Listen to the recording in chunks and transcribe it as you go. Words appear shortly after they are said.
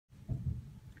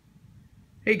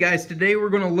Hey guys, today we're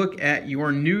going to look at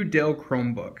your new Dell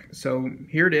Chromebook. So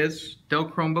here it is, Dell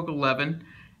Chromebook 11,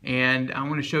 and I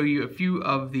want to show you a few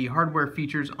of the hardware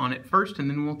features on it first, and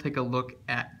then we'll take a look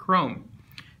at Chrome.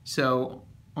 So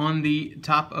on the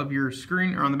top of your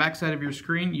screen, or on the back side of your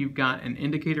screen, you've got an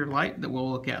indicator light that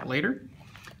we'll look at later.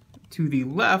 To the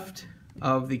left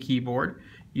of the keyboard,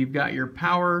 you've got your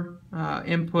power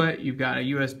input, you've got a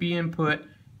USB input,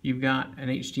 you've got an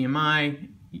HDMI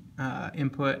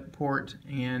input port,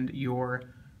 and your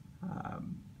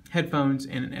headphones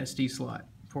and an SD slot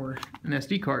for an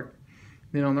SD card.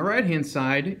 Then on the right hand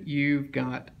side you've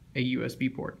got a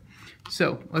USB port.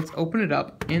 So let's open it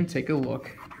up and take a look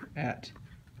at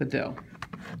the Dell.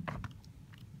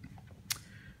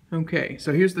 Okay,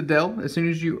 so here's the Dell. As soon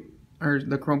as you, or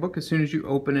the Chromebook, as soon as you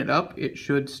open it up, it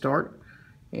should start,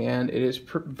 and it is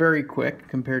very quick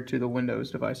compared to the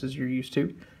Windows devices you're used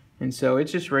to. And so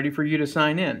it's just ready for you to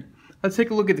sign in. Let's take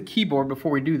a look at the keyboard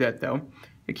before we do that though.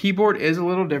 The keyboard is a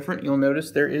little different. You'll notice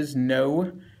there is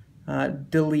no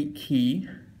delete key.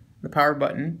 The power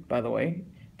button, by the way,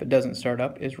 if it doesn't start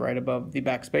up, is right above the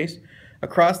backspace.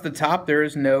 Across the top there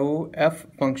is no F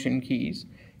function keys.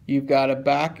 You've got a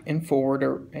back and forward,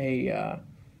 or a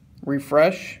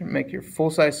refresh, make your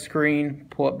full-size screen,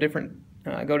 pull up different,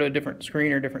 go to a different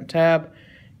screen or different tab.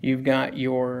 You've got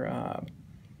your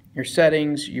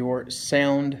settings, your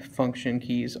sound function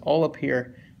keys all up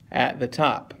here at the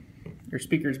top. Your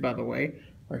speakers, by the way,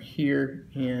 are here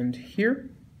and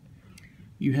here.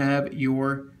 You have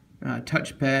your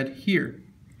touchpad here.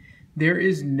 There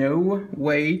is no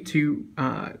way to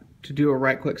do a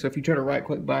right click. So if you try to right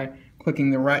click by clicking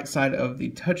the right side of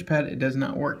the touchpad, it does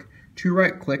not work. To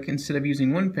right click, instead of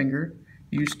using one finger,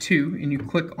 use two, and you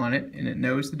click on it and it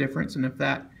knows the difference. And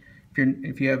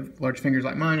if you have large fingers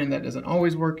like mine and that doesn't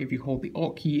always work, if you hold the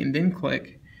Alt key and then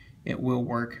click, it will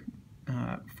work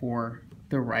for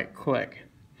the right click.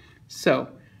 So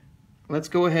let's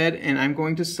go ahead, and I'm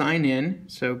going to sign in.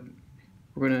 So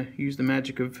we're going to use the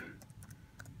magic of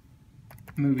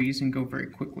movies and go very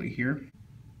quickly here.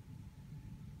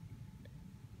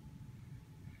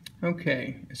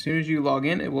 Okay, as soon as you log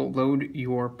in, it will load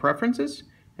your preferences,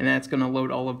 and that's going to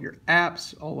load all of your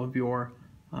apps, all of your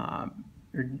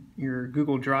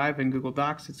Google Drive and Google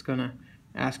Docs. It's going to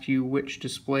ask you which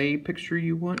display picture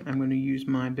you want. I'm going to use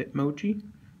my Bitmoji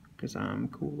because I'm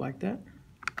cool like that.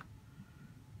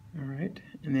 Alright,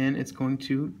 and then it's going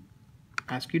to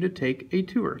ask you to take a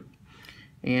tour.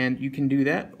 And you can do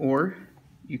that, or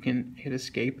you can hit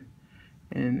escape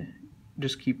and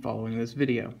just keep following this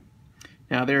video.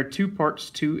 Now there are two parts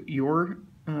to your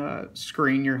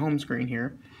screen, your home screen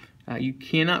here. You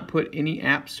cannot put any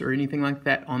apps or anything like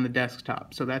that on the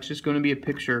desktop, so that's just going to be a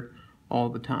picture all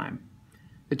the time.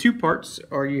 The two parts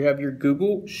are, you have your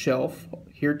Google shelf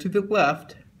here to the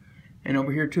left, and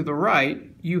over here to the right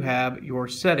you have your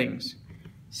settings.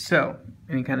 So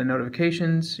any kind of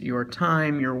notifications, your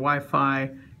time, your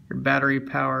Wi-Fi, your battery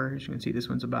power. As you can see, this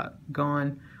one's about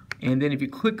gone. And then if you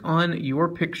click on your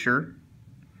picture,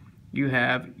 you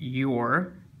have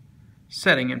your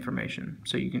setting information,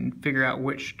 so you can figure out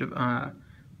which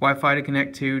Wi-Fi to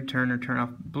connect to, turn or turn off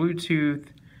Bluetooth.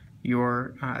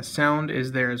 Your sound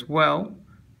is there as well.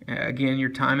 Again, your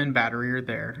time and battery are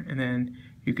there, and then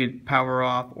you could power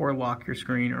off or lock your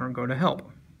screen or go to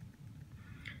help.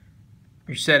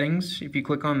 Your settings, if you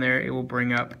click on there, it will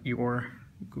bring up your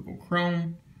Google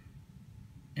Chrome,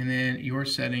 and then your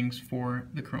settings for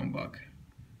the Chromebook.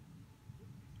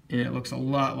 And it looks a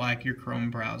lot like your Chrome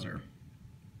browser.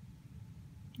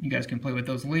 You guys can play with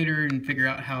those later and figure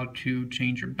out how to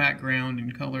change your background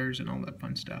and colors and all that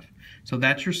fun stuff. So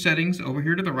that's your settings over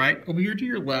here to the right. Over here to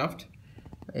your left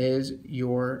is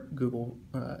your Google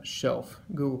shelf,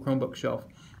 Google Chromebook shelf.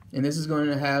 And this is going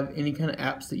to have any kind of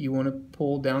apps that you want to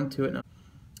pull down to it. Now,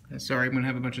 sorry, I'm going to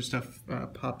have a bunch of stuff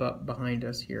pop up behind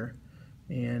us here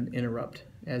and interrupt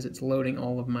as it's loading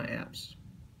all of my apps.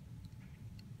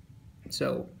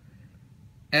 So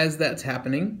as that's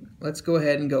happening, let's go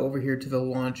ahead and go over here to the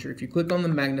launcher. If you click on the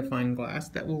magnifying glass,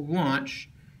 that will launch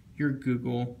your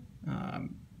Google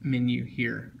menu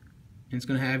here. And it's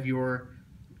going to have your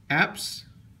apps,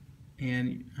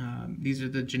 and these are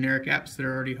the generic apps that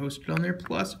are already hosted on there.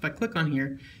 Plus, if I click on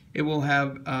here, it will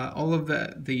have all of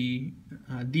the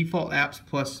default apps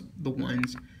plus the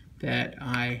ones that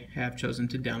I have chosen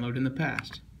to download in the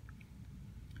past.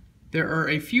 There are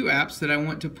a few apps that I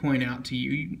want to point out to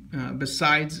you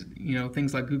besides,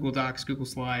 things like Google Docs, Google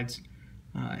Slides,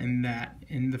 and that.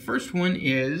 And the first one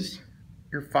is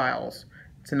your files.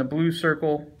 It's in a blue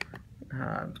circle.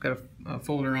 It's got a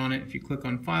folder on it. If you click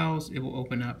on Files, it will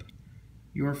open up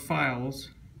your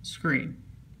Files screen.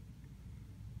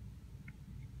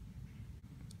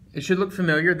 it should look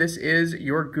familiar. This is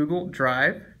your Google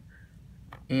Drive,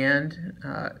 and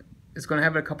it's going to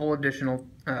have a couple additional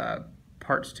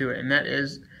parts to it, and that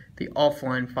is the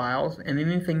offline files and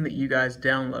anything that you guys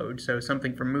download. So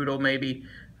something from Moodle, maybe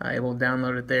it will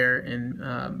download it there,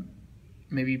 and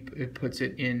maybe it puts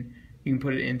it in. You can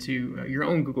put it into your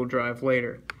own Google Drive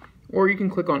later, or you can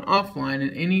click on offline,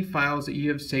 and any files that you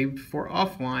have saved for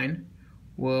offline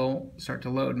will start to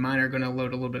load. Mine are going to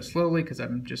load a little bit slowly because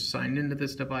I'm just signed into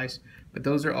this device, but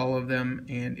those are all of them,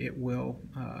 and it will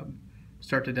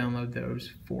start to download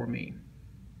those for me.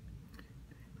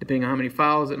 Depending on how many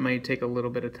files, it may take a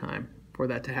little bit of time for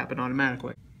that to happen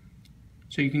automatically.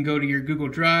 So you can go to your Google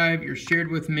Drive, your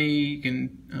shared with me, you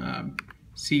can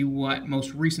see what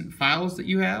most recent files that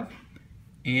you have,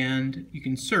 and you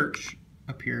can search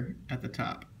up here at the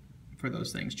top for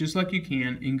those things, just like you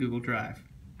can in Google Drive.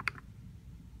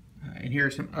 And here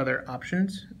are some other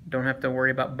options. Don't have to worry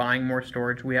about buying more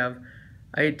storage. We have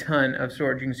a ton of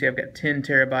storage. You can see I've got 10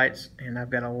 terabytes, and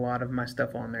I've got a lot of my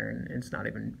stuff on there, and it's not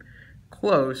even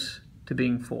close to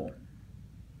being full.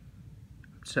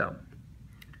 So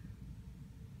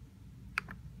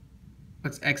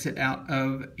let's exit out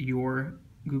of your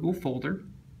Google folder,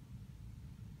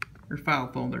 your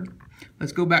file folder.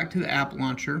 Let's go back to the app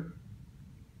launcher.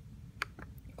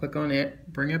 Click on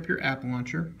it, bring up your app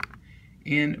launcher,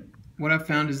 and what I've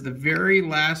found is the very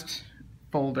last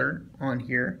folder on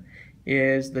here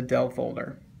is the Dell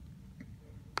folder.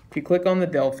 If you click on the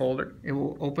Dell folder, it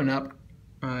will open up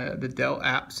the Dell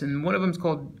apps, and one of them is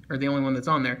called, or the only one that's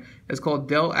on there, is called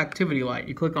Dell Activity Light.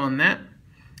 You click on that,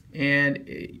 and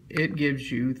it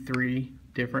gives you 3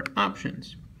 different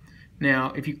options.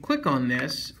 Now, if you click on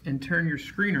this and turn your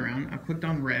screen around, I clicked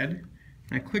on red,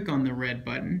 and I click on the red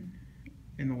button,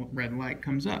 and the red light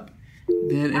comes up.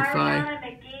 Then if Ariana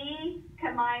McGee,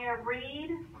 Kamaya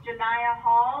Reed, Janiyah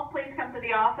Hall, please come to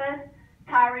the office.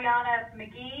 Tyriana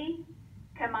McGee,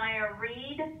 Kamaya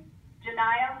Reed,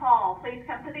 Janiyah Hall, please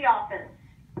come to the office.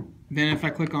 Then if I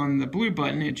click on the blue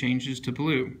button, it changes to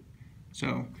blue.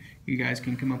 So you guys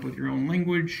can come up with your own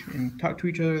language and talk to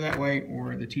each other that way,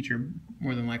 or the teacher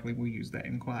more than likely will use that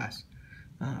in class.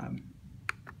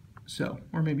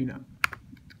 Or maybe not,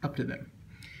 up to them.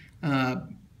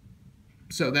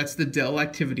 So that's the Dell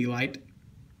Activity Light.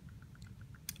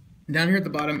 Down here at the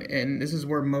bottom, and this is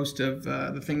where most of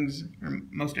the things, or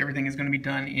most everything is going to be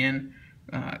done in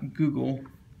Google,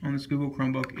 on this Google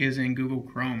Chromebook, is in Google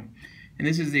Chrome. And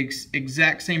this is the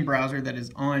exact same browser that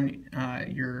is on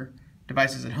your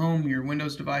devices at home, your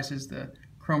Windows devices, the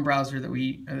Chrome browser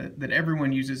that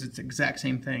everyone uses. It's the exact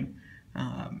same thing.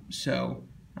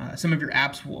 Some of your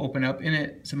apps will open up in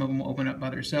it, some of them will open up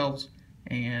by themselves,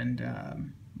 and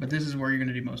but this is where you're going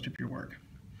to do most of your work.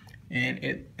 And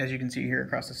it, as you can see here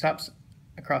across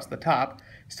the top,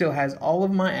 still has all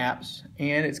of my apps,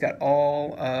 and it's got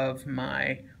all of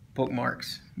my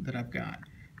bookmarks that I've got.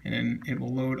 And then it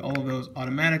will load all of those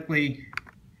automatically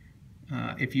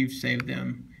if you've saved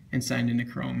them and signed into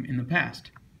Chrome in the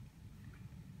past.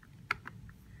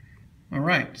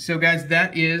 Alright, so guys,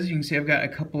 that is, you can see I've got a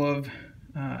couple of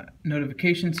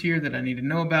notifications here that I need to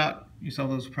know about. You saw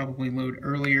those probably load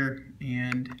earlier,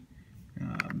 and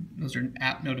those are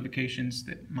app notifications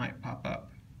that might pop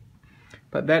up.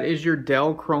 But that is your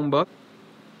Dell Chromebook.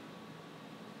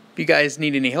 If you guys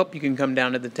need any help, you can come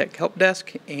down to the Tech Help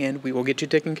Desk, and we will get you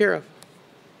taken care of.